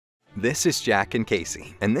This is Jack and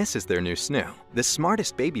Casey, and this is their new SNOO, the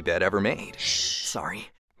smartest baby bed ever made. Sorry.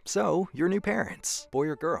 So, your new parents, boy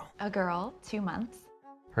or girl? A girl, 2 months.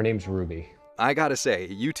 Her name's Ruby. I gotta say,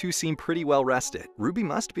 you two seem pretty well rested. Ruby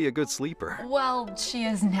must be a good sleeper. Well, she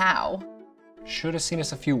is now. Should have seen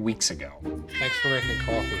us a few weeks ago. Thanks for making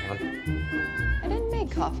coffee, hon. I didn't make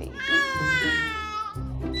coffee.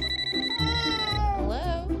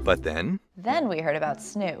 Hello? But then We heard about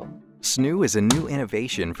SNOO. SNOO is a new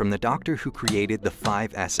innovation from the doctor who created the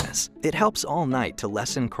 5 S's. It helps all night to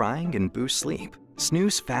lessen crying and boost sleep.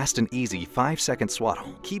 SNOO's fast and easy 5-second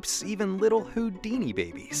swaddle keeps even little Houdini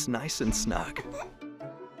babies nice and snug.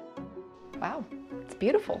 Wow, it's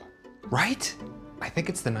beautiful. Right? I think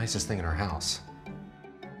it's the nicest thing in our house.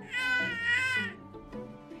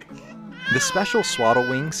 The special swaddle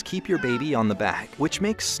wings keep your baby on the back, which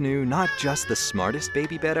makes SNOO not just the smartest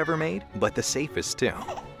baby bed ever made, but the safest too.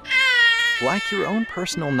 Like your own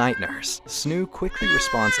personal night nurse, SNOO quickly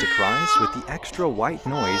responds to cries with the extra white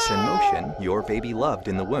noise and motion your baby loved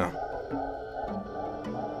in the womb.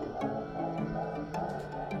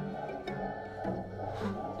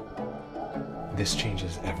 This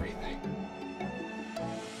changes everything.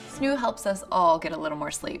 SNOO helps us all get a little more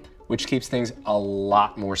sleep. Which keeps things a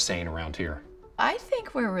lot more sane around here. I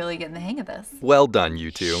think we're really getting the hang of this. Well done, you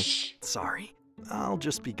two. Sorry, I'll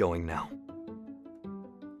just be going now.